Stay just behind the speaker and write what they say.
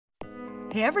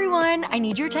Hey everyone, I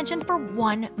need your attention for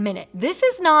 1 minute. This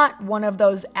is not one of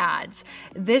those ads.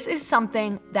 This is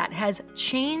something that has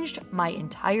changed my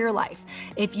entire life.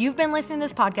 If you've been listening to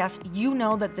this podcast, you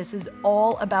know that this is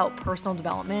all about personal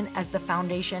development as the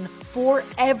foundation for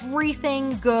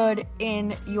everything good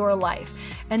in your life.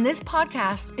 And this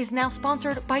podcast is now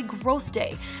sponsored by Growth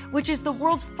Day, which is the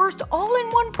world's first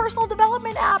all-in-one personal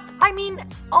development app. I mean,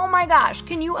 oh my gosh,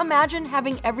 can you imagine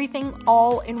having everything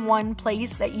all in one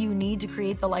place that you need to create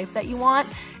the life that you want?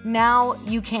 Now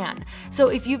you can. So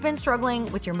if you've been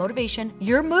struggling with your motivation,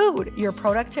 your mood, your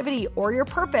productivity, or your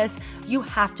purpose, you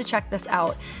have to check this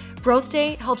out. Growth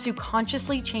Day helps you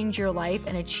consciously change your life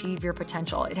and achieve your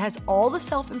potential. It has all the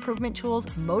self-improvement tools,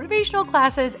 motivational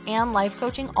classes, and life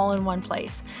coaching all in one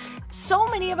place. So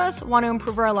many of us want to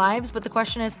improve our lives, but the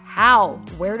question is how?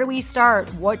 Where do we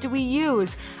start? What do we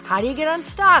use? How do you get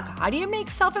unstuck? How do you make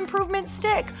self-improvement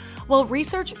stick? Well,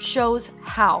 research shows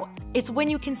how. It's when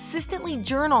you consistently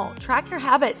journal, track your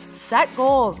habits, set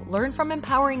goals, learn from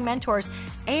empowering mentors,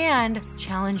 and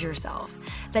challenge yourself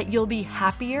that you'll be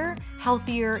happier,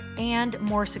 healthier, and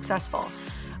more successful.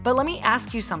 But let me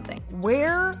ask you something.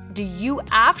 Where do you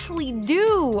actually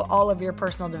do all of your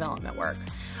personal development work?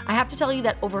 I have to tell you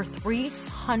that over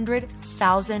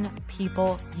 300,000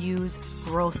 people use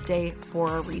Growth Day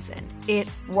for a reason. It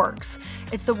works.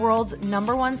 It's the world's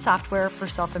 #1 software for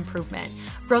self-improvement.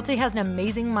 Growth Day has an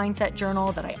amazing mindset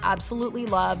journal that I absolutely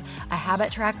love, a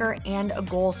habit tracker, and a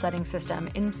goal-setting system.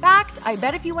 In fact, I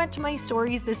bet if you went to my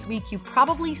stories this week, you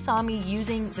probably saw me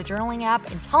using the journaling app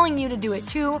and telling you to do it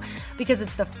too, because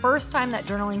it's the first time that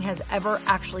journaling has ever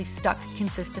actually stuck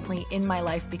consistently in my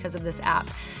life because of this app.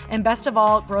 And best of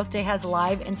all, Growth Day has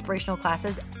live inspirational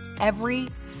classes every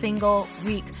single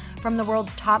week from the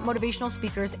world's top motivational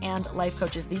speakers and life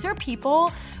coaches. These are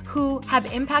people who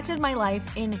have impacted my life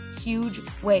in huge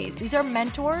ways. These are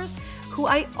mentors who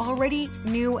I already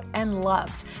knew and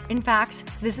loved. In fact,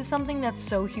 this is something that's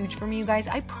so huge for me, you guys.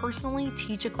 I personally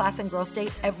teach a class in Growth Day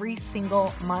every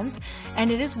single month,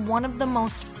 and it is one of the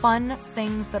most fun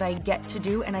things that I get to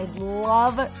do, and I'd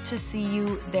love to see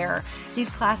you there.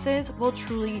 These classes will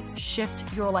truly shift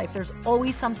your life. There's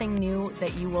always something new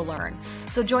that you will learn.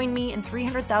 So join me and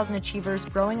 300,000 achievers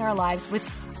growing our lives with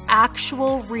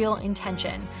actual real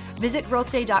intention. Visit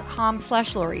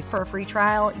growthday.com/Lori for a free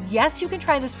trial. Yes, you can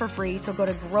try this for free. So go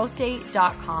to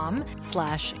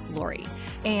growthday.com/Lori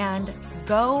and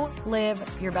go live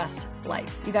your best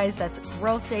life. You guys, that's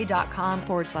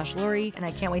growthday.com/Lori. And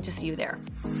I can't wait to see you there.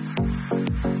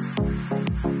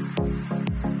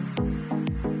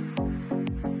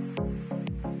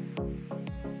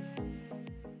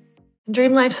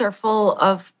 Dream lives are full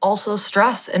of also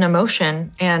stress and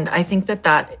emotion. And I think that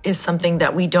that is something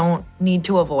that we don't need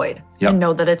to avoid and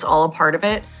know that it's all a part of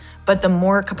it. But the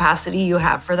more capacity you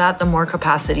have for that, the more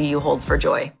capacity you hold for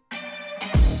joy.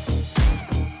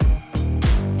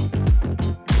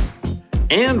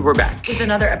 And we're back with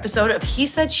another episode of He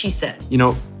Said, She Said. You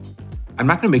know, I'm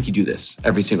not going to make you do this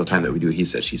every single time that we do He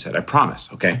Said, She Said. I promise,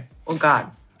 okay? Oh,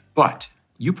 God. But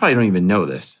you probably don't even know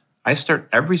this. I start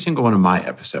every single one of my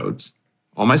episodes,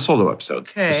 all my solo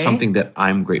episodes, with something that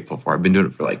I'm grateful for. I've been doing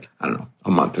it for a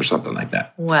month or something like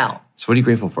that. Well. So what are you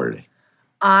grateful for today?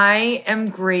 I am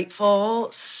grateful,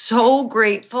 so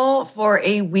grateful for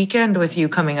a weekend with you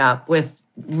coming up with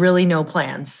really no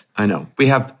plans. I know. We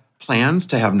have plans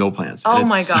to have no plans. Oh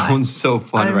my God. It sounds so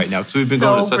fun right now because we've been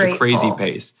going at such a crazy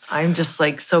pace. I'm just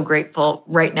so grateful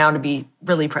right now to be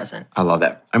really present. I love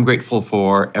that. I'm grateful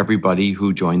for everybody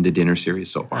who joined the dinner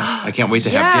series so far. I can't wait to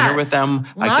have dinner with them.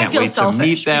 Well, I can't wait to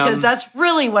meet them. Because that's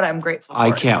really what I'm grateful for. I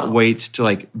can't wait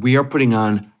to we are putting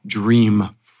on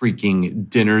dream freaking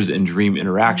dinners and dream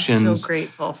interactions. I'm so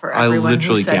grateful for everyone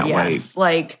who said yes.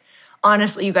 Wait.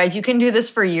 Honestly, you guys, you can do this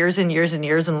for years and years and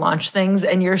years and launch things,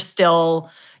 and you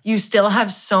still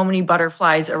have so many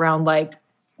butterflies around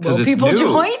will people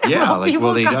join? Yeah,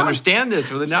 will they understand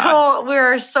this? Will they not? So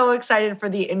we're so excited for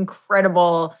the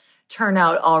incredible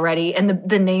turnout already. And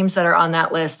the names that are on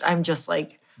that list, I'm just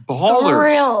thrilled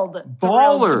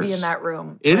to be in that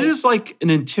room. It is an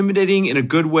intimidating, in a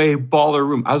good way, baller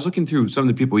room. I was looking through some of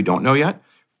the people we don't know yet.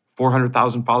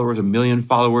 400,000 followers, 1 million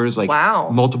followers, wow.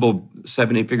 Multiple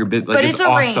 7-8-figure business. But it's a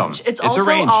awesome. Range. It's also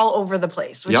all over the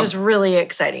place, which is really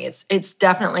exciting. It's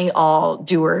definitely all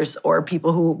doers or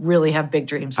people who really have big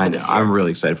dreams for this year. I'm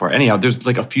really excited for it. Anyhow, there's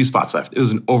a few spots left. It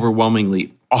was an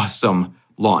overwhelmingly awesome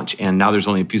launch, and now there's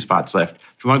only a few spots left.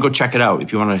 If you want to go check it out,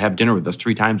 if you want to have dinner with us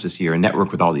 3 times this year and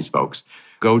network with all these folks,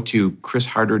 go to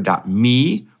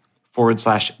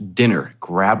chrisharder.me/dinner.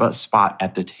 Grab a spot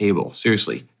at the table.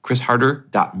 Seriously,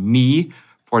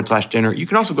 chrisharder.me/dinner. You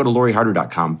can also go to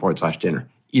loriharder.com/dinner.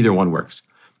 Either one works.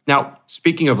 Now,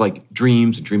 speaking of like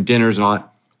dreams and dream dinners and all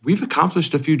that, we've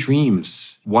accomplished a few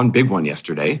dreams. One big one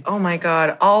yesterday. Oh my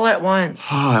God, all at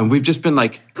once. And we've just been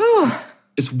like,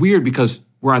 it's weird because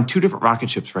we're on 2 different rocket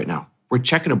ships right now. We're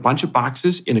checking a bunch of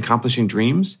boxes in accomplishing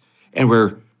dreams, and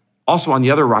we're also on the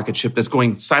other rocket ship that's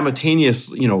going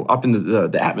simultaneous, up in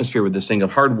the atmosphere with this thing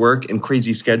of hard work and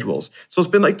crazy schedules. So it's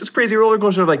been like this crazy roller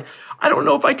coaster of like, I don't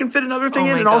know if I can fit another thing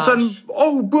in. And all of a sudden,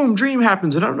 boom, dream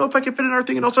happens. And I don't know if I can fit another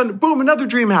thing. And all of a sudden, boom, another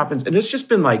dream happens. And it's just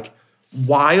been like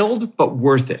wild, but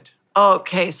worth it.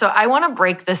 Okay, so I want to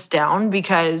break this down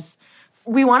because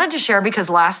we wanted to share because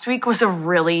last week was a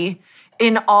really,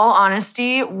 in all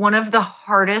honesty, one of the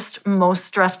hardest, most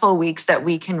stressful weeks that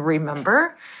we can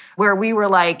remember, where we were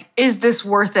like, is this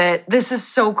worth it? This is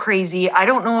so crazy. I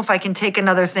don't know if I can take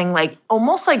another thing, like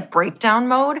almost like breakdown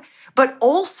mode, but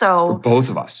also for both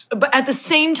of us. But at the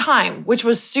same time, which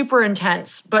was super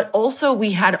intense, but also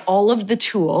we had all of the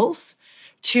tools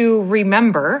to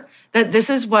remember that this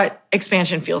is what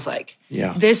expansion feels like.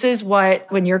 Yeah. This is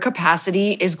what, when your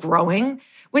capacity is growing,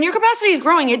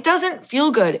 it doesn't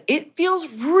feel good. It feels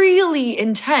really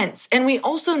intense. And we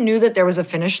also knew that there was a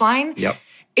finish line. Yep.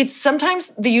 It's sometimes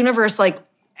the universe, like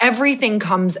everything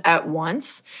comes at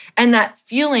once, and that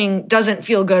feeling doesn't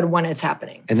feel good when it's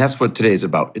happening. And that's what today's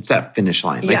about. It's that finish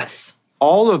line. Yes.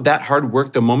 All of that hard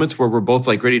work, the moments where we're both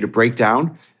like ready to break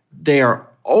down, they are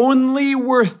only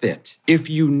worth it if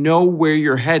you know where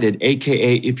you're headed,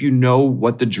 AKA if you know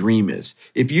what the dream is.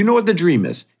 If you know what the dream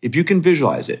is, if you can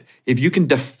visualize it, if you can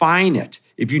define it,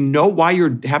 if you know why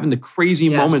you're having the crazy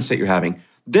moments that you're having,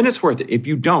 then it's worth it. If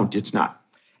you don't, it's not.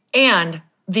 And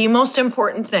the most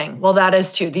important thing, well, that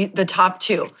is too, the top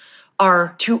 2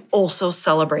 are to also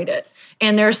celebrate it.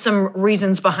 And there's some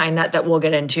reasons behind that we'll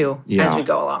get into as we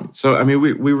go along. So, I mean,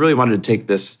 we really wanted to take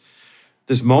this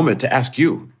moment to ask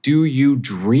you, do you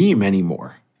dream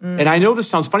anymore? And I know this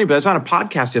sounds funny, but I was on a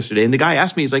podcast yesterday and the guy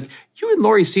asked me, he's like, you and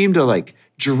Lori seem to like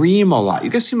dream a lot. You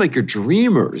guys seem like you're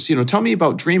dreamers. Tell me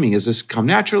about dreaming. Is this come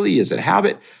naturally? Is it a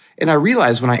habit? And I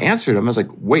realized when I answered him, I was like,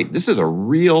 wait, this is a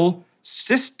real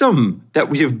system that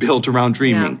we have built around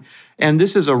dreaming. Yeah. And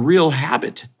this is a real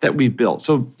habit that we've built.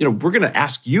 So, we're going to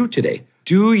ask you today,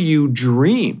 do you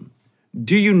dream?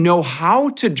 Do you know how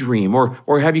to dream?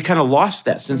 Or have you kind of lost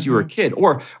that since you were a kid?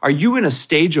 Or are you in a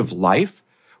stage of life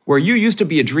where you used to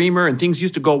be a dreamer and things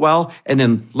used to go well, and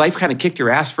then life kind of kicked your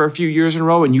ass for a few years in a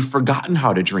row and you've forgotten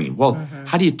how to dream? Well,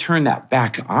 how do you turn that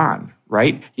back on,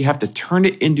 right? You have to turn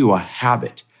it into a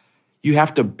habit. You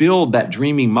have to build that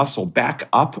dreaming muscle back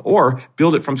up or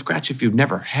build it from scratch if you've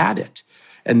never had it.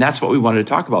 And that's what we wanted to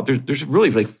talk about. There's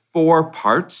really like 4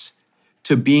 parts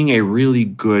to being a really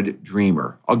good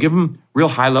dreamer. I'll give them real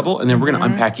high level, and then we're going to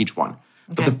unpack each one. Okay.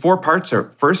 But the 4 parts are,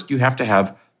 first, you have to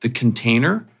have the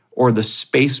container or the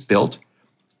space built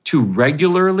to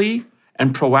regularly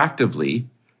and proactively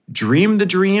dream the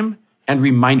dream and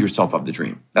remind yourself of the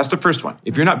dream. That's the first one.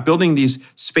 If you're not building these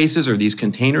spaces or these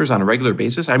containers on a regular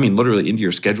basis, I mean literally into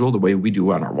your schedule, the way we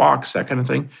do on our walks, that kind of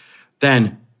thing,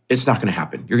 then it's not going to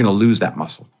happen. You're going to lose that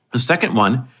muscle. The second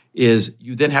one is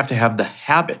you then have to have the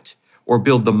habit or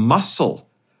build the muscle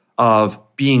of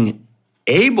being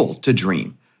able to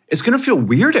dream. It's going to feel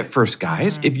weird at first,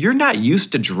 guys. If you're not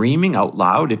used to dreaming out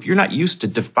loud, if you're not used to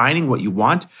defining what you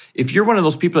want, if you're one of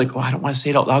those people like, I don't want to say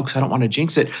it out loud because I don't want to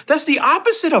jinx it. That's the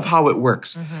opposite of how it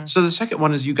works. So the second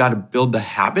one is you got to build the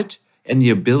habit and the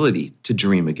ability to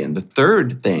dream again. The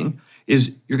third thing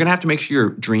is you're going to have to make sure your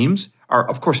dreams are,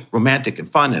 of course, romantic and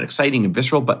fun and exciting and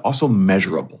visceral, but also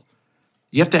measurable.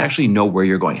 You have to actually know where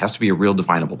you're going. It has to be a real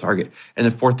definable target. And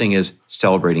the fourth thing is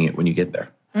celebrating it when you get there.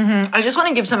 I just want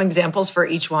to give some examples for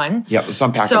each one. Yeah, let's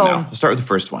unpack them now. Let's start with the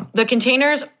first one. The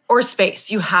containers or space,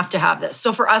 you have to have this.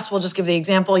 So for us, we'll just give the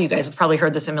example. You guys have probably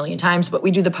heard this a million times, but we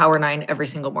do the Power 9 every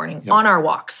single morning on our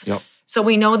walks. So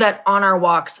we know that on our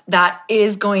walks, that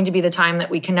is going to be the time that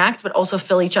we connect, but also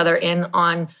fill each other in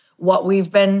on what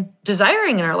we've been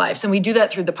desiring in our lives. And we do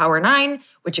that through the Power 9,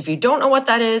 which if you don't know what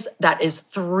that is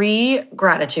 3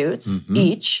 gratitudes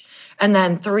each. And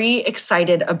then 3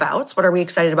 excited abouts. What are we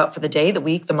excited about for the day, the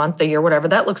week, the month, the year, whatever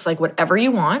that looks like, whatever you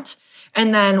want.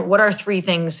 And then what are 3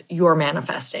 things you're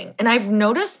manifesting? And I've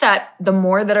noticed that the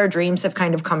more that our dreams have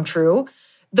kind of come true,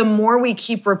 the more we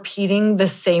keep repeating the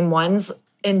same ones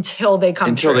until they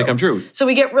come true. So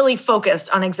we get really focused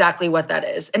on exactly what that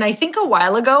is. And I think a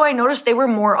while ago, I noticed they were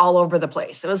more all over the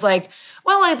place. It was like,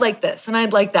 well, I'd like this and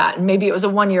I'd like that. And maybe it was a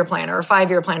 1-year plan or a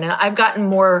 5-year plan. And I've gotten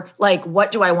more like,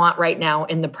 what do I want right now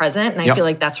in the present? And I feel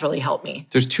like that's really helped me.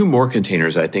 There's 2 more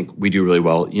containers I think we do really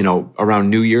well. Around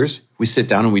New Year's, we sit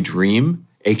down and we dream,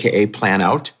 AKA plan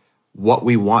out what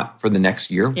we want for the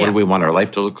next year. What do we want our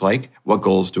life to look like? What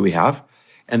goals do we have?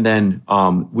 And then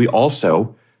we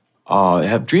also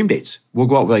have dream dates. We'll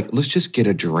go out like, let's just get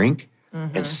a drink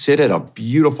and sit at a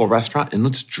beautiful restaurant and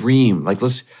let's dream. Like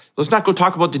let's not go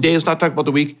talk about the day. Let's not talk about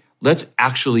the week. Let's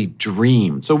actually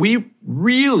dream. So we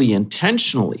really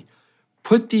intentionally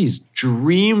put these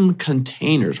dream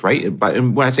containers, right?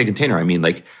 And when I say container, I mean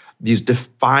like these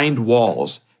defined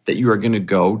walls that you are going to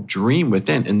go dream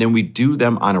within. And then we do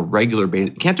them on a regular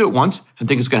basis. You can't do it once and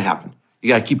think it's going to happen. You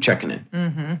got to keep checking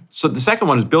in. So the second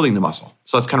one is building the muscle.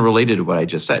 So that's kind of related to what I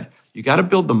just said. You got to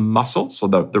build the muscle. So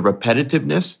the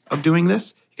repetitiveness of doing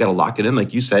this, you got to lock it in.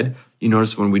 Like you said, you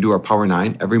notice when we do our Power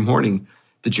 9 every morning,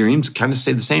 the dreams kind of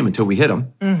stay the same until we hit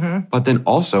them. But then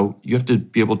also you have to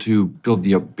be able to build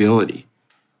the ability.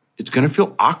 It's going to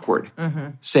feel awkward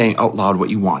saying out loud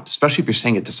what you want, especially if you're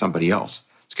saying it to somebody else.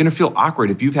 It's going to feel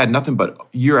awkward if you've had nothing but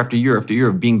year after year after year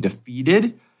of being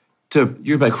defeated.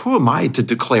 You're like, who am I to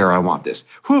declare I want this?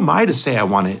 Who am I to say I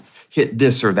want to hit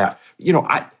this or that? You know,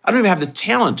 I don't even have the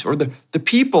talent or the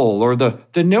people or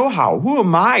the know-how. Who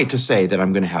am I to say that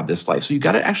I'm going to have this life? So you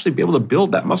got to actually be able to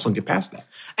build that muscle and get past that.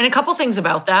 And a couple things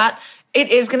about that. It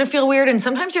is going to feel weird. And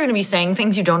sometimes you're going to be saying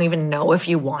things you don't even know if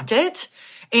you want it.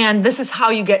 And this is how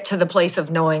you get to the place of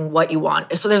knowing what you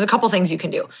want. So there's a couple things you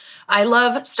can do. I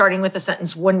love starting with the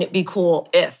sentence, wouldn't it be cool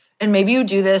if? And maybe you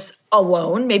do this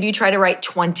alone. Maybe you try to write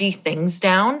 20 things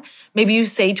down. Maybe you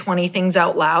say 20 things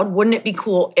out loud. Wouldn't it be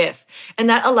cool if? And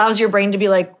that allows your brain to be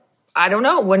like, I don't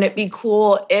know. Wouldn't it be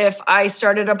cool if I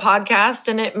started a podcast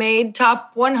and it made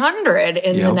top 100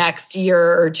 in the next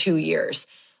year or 2 years?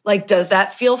 Like, does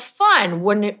that feel fun?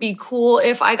 Wouldn't it be cool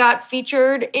if I got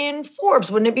featured in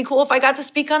Forbes? Wouldn't it be cool if I got to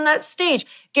speak on that stage?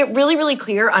 Get really, really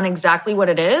clear on exactly what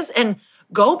it is and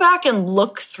go back and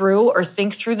look through or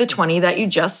think through the 20 that you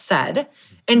just said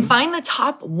and find the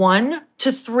top 1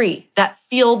 to 3 that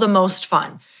feel the most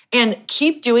fun. And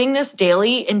keep doing this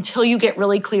daily until you get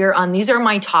really clear on these are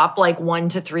my top like 1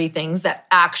 to 3 things that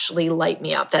actually light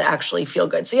me up, that actually feel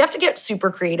good. So you have to get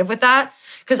super creative with that.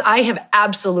 Because I have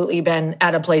absolutely been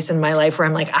at a place in my life where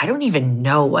I'm like, I don't even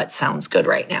know what sounds good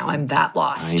right now. I'm that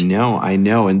lost. I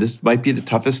know. And this might be the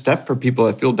toughest step for people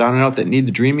that feel down and out that need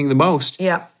the dreaming the most.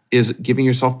 Yeah. Is giving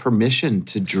yourself permission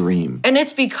to dream. And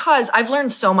it's because I've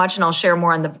learned so much, and I'll share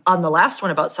more on the last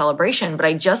one about celebration, but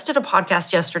I just did a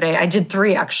podcast yesterday. I did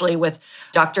 3 actually with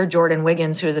Dr. Jordan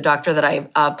Wiggins, who is a doctor that I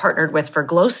partnered with for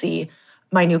Glossy,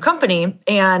 my new company.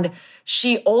 And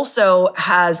she also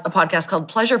has a podcast called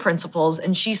Pleasure Principles.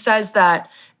 And she says that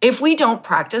if we don't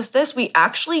practice this, we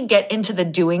actually get into the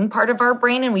doing part of our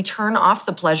brain and we turn off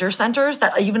the pleasure centers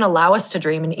that even allow us to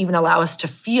dream and even allow us to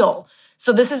feel.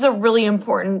 So this is a really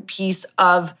important piece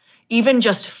of even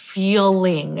just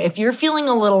feeling. If you're feeling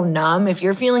a little numb, if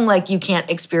you're feeling like you can't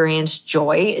experience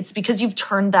joy, it's because you've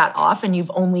turned that off and you've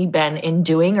only been in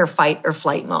doing or fight or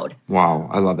flight mode.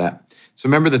 Wow, I love that. So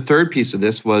remember the third piece of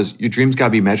this was your dreams got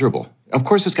to be measurable. Of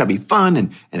course, it's got to be fun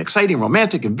and exciting,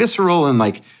 romantic and visceral and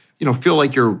like, you know, feel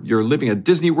like you're living at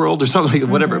Disney World or something like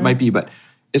whatever it might be, but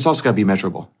it's also got to be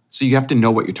measurable. So you have to know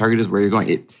what your target is, where you're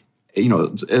going. You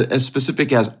know, as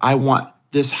specific as I want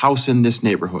this house in this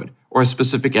neighborhood, or as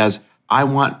specific as I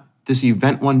want this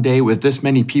event one day with this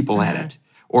many people at it,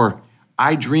 or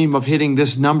I dream of hitting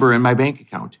this number in my bank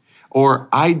account, or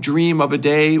I dream of a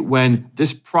day when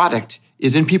this product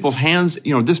is in people's hands,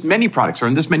 you know, this many products are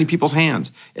in this many people's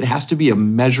hands. It has to be a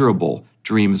measurable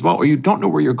dream as well, or you don't know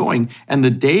where you're going. And the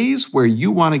days where you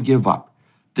want to give up,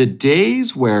 the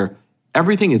days where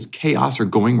everything is chaos or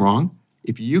going wrong,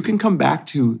 if you can come back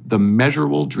to the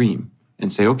measurable dream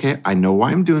and say, okay, I know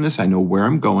why I'm doing this. I know where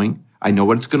I'm going. I know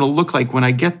what it's going to look like when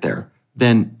I get there.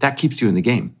 Then that keeps you in the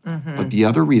game. But the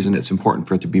other reason it's important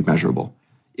for it to be measurable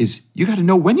is you got to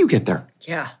know when you get there.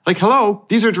 Yeah. Like, hello,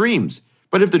 these are dreams.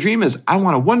 But if the dream is, I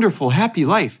want a wonderful, happy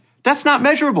life, that's not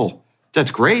measurable. That's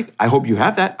great. I hope you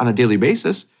have that on a daily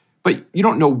basis. But you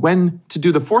don't know when to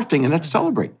do the fourth thing, and that's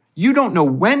celebrate. You don't know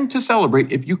when to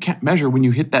celebrate if you can't measure when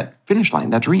you hit that finish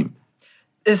line, that dream.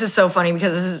 This is so funny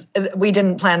because we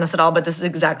didn't plan this at all, but this is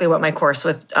exactly what my course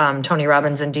with Tony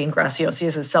Robbins and Dean Graziosi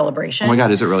is celebration. Oh my God,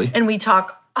 is it really? And we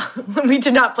talk, we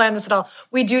did not plan this at all.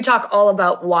 We do talk all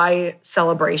about why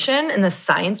celebration and the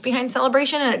science behind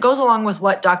celebration. And it goes along with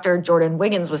what Dr. Jordan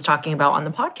Wiggins was talking about on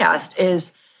the podcast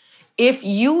is if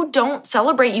you don't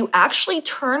celebrate, you actually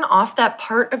turn off that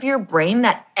part of your brain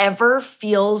that ever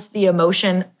feels the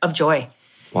emotion of joy.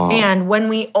 Wow. And when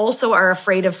we also are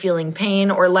afraid of feeling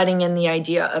pain or letting in the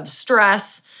idea of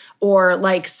stress or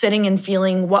like sitting and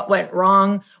feeling what went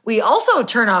wrong, we also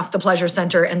turn off the pleasure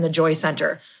center and the joy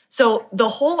center. So the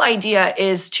whole idea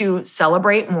is to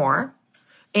celebrate more,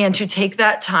 and to take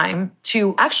that time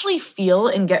to actually feel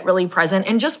and get really present.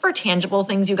 And just for tangible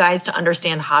things, you guys, to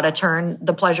understand how to turn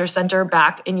the pleasure center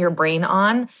back in your brain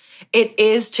on, it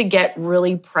is to get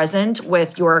really present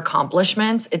with your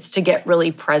accomplishments. It's to get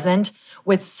really present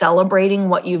with celebrating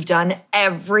what you've done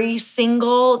every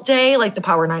single day. Like the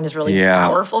Power 9 is really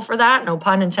powerful for that, no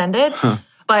pun intended.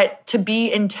 But to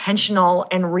be intentional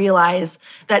and realize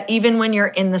that even when you're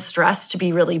in the stress, to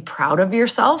be really proud of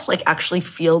yourself, like actually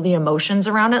feel the emotions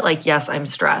around it. Like, yes, I'm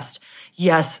stressed.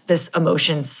 Yes, this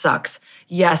emotion sucks.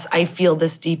 Yes, I feel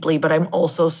this deeply, but I'm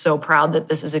also so proud that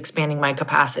this is expanding my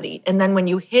capacity. And then when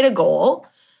you hit a goal,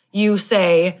 you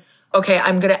say, okay,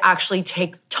 I'm going to actually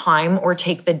take time or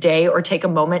take the day or take a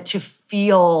moment to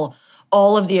feel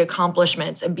all of the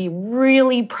accomplishments and be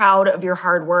really proud of your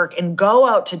hard work and go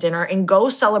out to dinner and go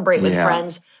celebrate with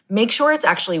friends. Make sure it's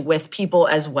actually with people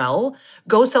as well.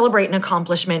 Go celebrate an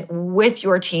accomplishment with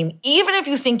your team, even if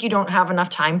you think you don't have enough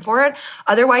time for it.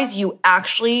 Otherwise, you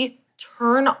actually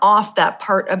turn off that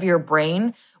part of your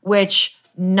brain, which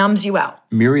numbs you out.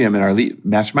 Miriam in our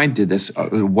mastermind did this,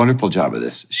 a wonderful job of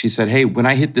this. She said, hey, when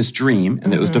I hit this dream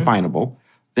and it was definable,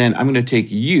 then I'm going to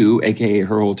take you, AKA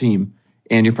her whole team,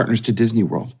 and your partners to Disney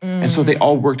World. And so they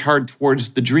all worked hard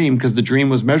towards the dream because the dream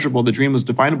was measurable, the dream was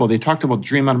definable. They talked about the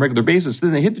dream on a regular basis.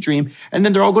 Then they hit the dream, and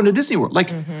then they're all going to Disney World.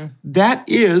 Like, that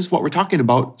is what we're talking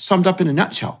about, summed up in a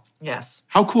nutshell. Yes.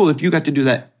 How cool if you got to do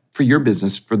that for your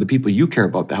business, for the people you care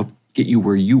about, to help get you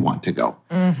where you want to go.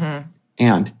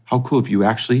 And how cool if you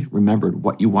actually remembered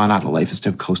what you want out of life instead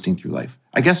of coasting through life.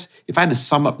 I guess if I had to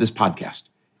sum up this podcast,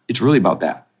 it's really about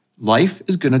that. Life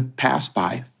is going to pass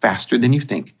by faster than you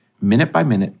think. Minute by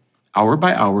minute, hour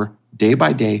by hour, day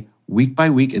by day, week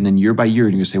by week, and then year by year.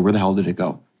 And you say, where the hell did it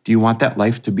go? Do you want that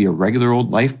life to be a regular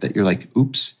old life that you're like,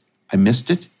 oops, I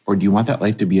missed it? Or do you want that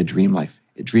life to be a dream life?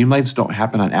 Dream lives don't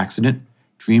happen on accident.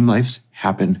 Dream lives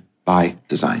happen by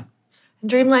design.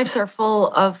 Dream lives are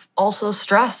full of also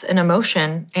stress and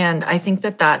emotion. And I think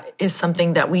that that is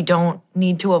something that we don't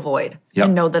need to avoid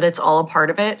and know that it's all a part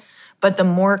of it. But the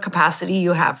more capacity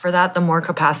you have for that, the more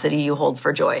capacity you hold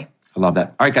for joy. I love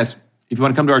that. All right, guys, if you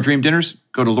want to come to our dream dinners,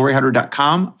 go to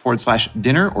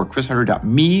loriharder.com/dinner or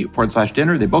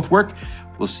chrisharder.me/dinner. They both work.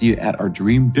 We'll see you at our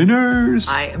dream dinners.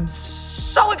 I am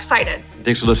so excited.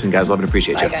 Thanks for listening, guys. Love and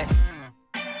appreciate you. Bye, guys.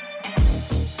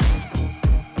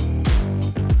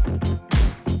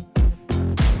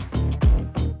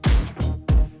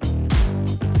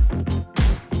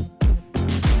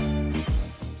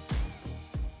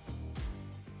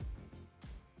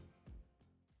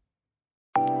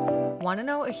 Want to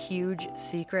know a huge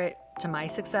secret to my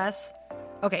success?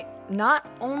 Okay, not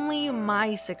only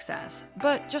my success,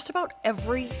 but just about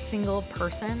every single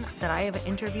person that I have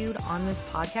interviewed on this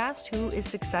podcast who is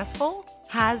successful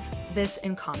has this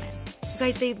in common. You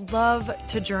guys, they love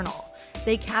to journal.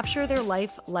 They capture their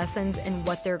life lessons and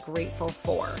what they're grateful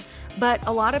for. But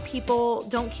a lot of people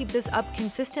don't keep this up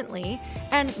consistently.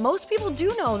 And most people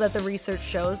do know that the research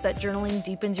shows that journaling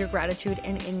deepens your gratitude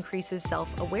and increases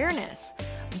self-awareness.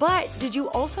 But did you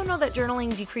also know that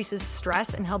journaling decreases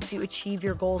stress and helps you achieve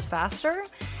your goals faster?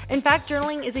 In fact,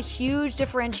 journaling is a huge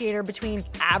differentiator between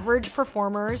average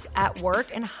performers at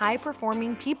work and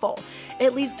high-performing people.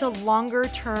 It leads to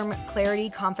longer-term clarity,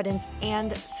 confidence,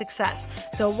 and success.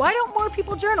 So why don't more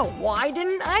people journal? Why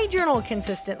didn't I journal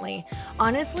consistently?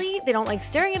 Honestly, they don't like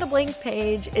staring at a blank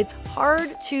page. It's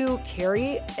hard to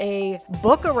carry a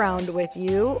book around with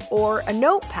you or a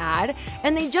notepad,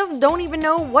 and they just don't even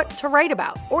know what to write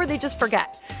about, or they just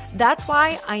forget. That's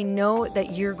why I know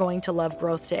that you're going to love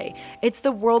Growth Day. It's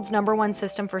the world's #1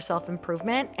 system for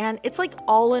self-improvement, and it's like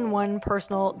all-in-one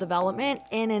personal development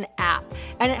in an app.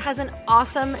 And it has an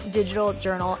awesome digital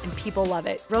journal, and people love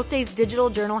it. Growth Day's digital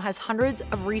journal has hundreds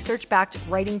of research-backed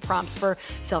writing prompts for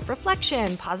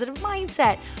self-reflection, positive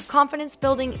mindset, confidence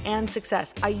building, and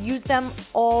success. I use them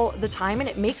all the time, and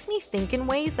it makes me think in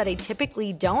ways that I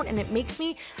typically don't, and it makes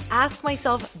me ask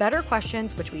myself better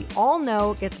questions, which we all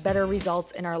know gets better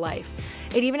results in our life.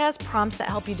 It even has prompts that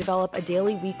help you develop a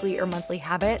daily, weekly, or monthly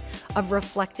habit of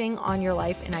reflecting on your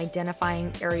life and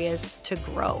identifying areas to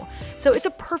grow. So it's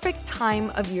a perfect time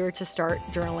of year to start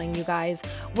journaling, you guys.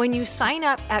 When you sign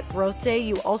up at Growth Day,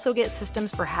 you also get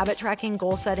systems for habit tracking,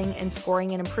 goal setting, and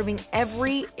scoring, and improving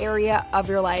every area of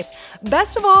your life.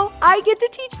 Best of all, I get to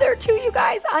teach there too, you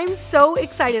guys. I'm so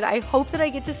excited. I hope that I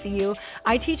get to see you.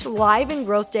 I teach live in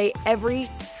Growth Day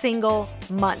every single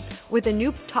month with a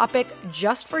new topic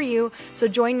just for you. So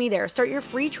join me there. Start your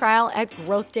free trial at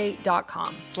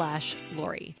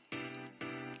growthday.com/Lori.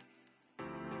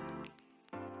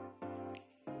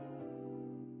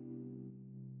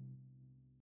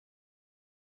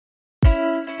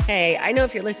 Hey, I know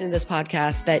if you're listening to this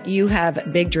podcast that you have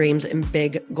big dreams and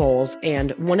big goals.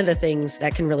 And one of the things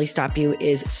that can really stop you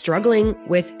is struggling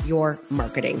with your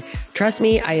marketing. Trust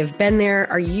me, I have been there.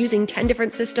 Are you using 10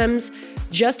 different systems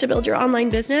just to build your online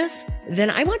business? Then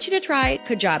I want you to try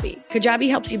Kajabi. Kajabi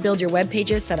helps you build your web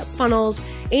pages, set up funnels,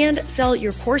 and sell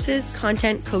your courses,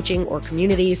 content, coaching, or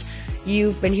communities.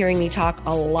 You've been hearing me talk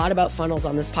a lot about funnels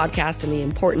on this podcast and the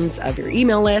importance of your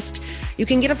email list. You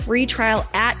can get a free trial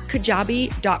at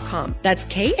kajabi.com. That's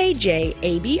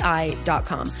Kajabi.com.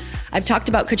 I've talked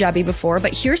about Kajabi before,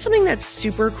 but here's something that's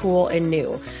super cool and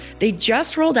new. They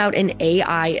just rolled out an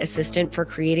AI assistant for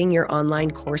creating your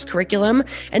online course curriculum.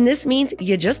 And this means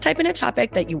you just type in a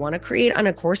topic that you want to create on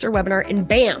a course or webinar and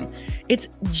bam, it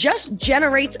just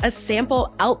generates a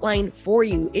sample outline for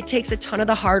you. It takes a ton of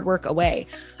the hard work away.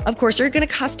 Of course, you're going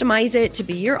to customize it to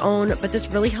be your own, but this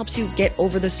really helps you get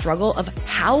over the struggle of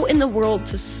how in the world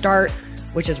to start,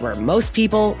 which is where most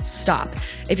people stop.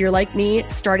 If you're like me,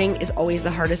 starting is always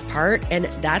the hardest part, and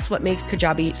that's what makes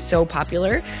Kajabi so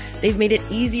popular. They've made it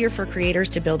easier for creators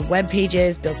to build web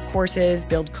pages, build courses,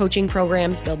 build coaching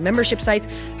programs, build membership sites,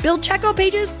 build checkout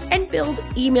pages, and build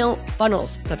email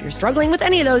funnels. So if you're struggling with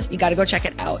any of those, you got to go check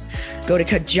it out. Go to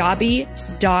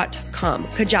Kajabi.com.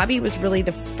 Kajabi was really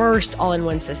the first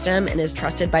all-in-one system and is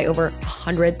trusted by over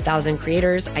 100,000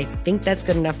 creators. I think that's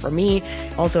good enough for me.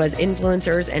 Also has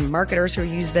influencers and marketers who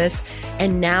use this.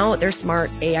 And now their smart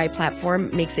AI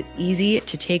platform makes it easy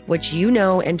to take what you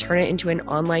know and turn it into an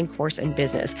online course and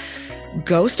business.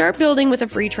 Go start building with a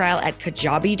free trial at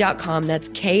Kajabi.com. That's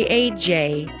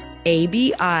Kajabi.com.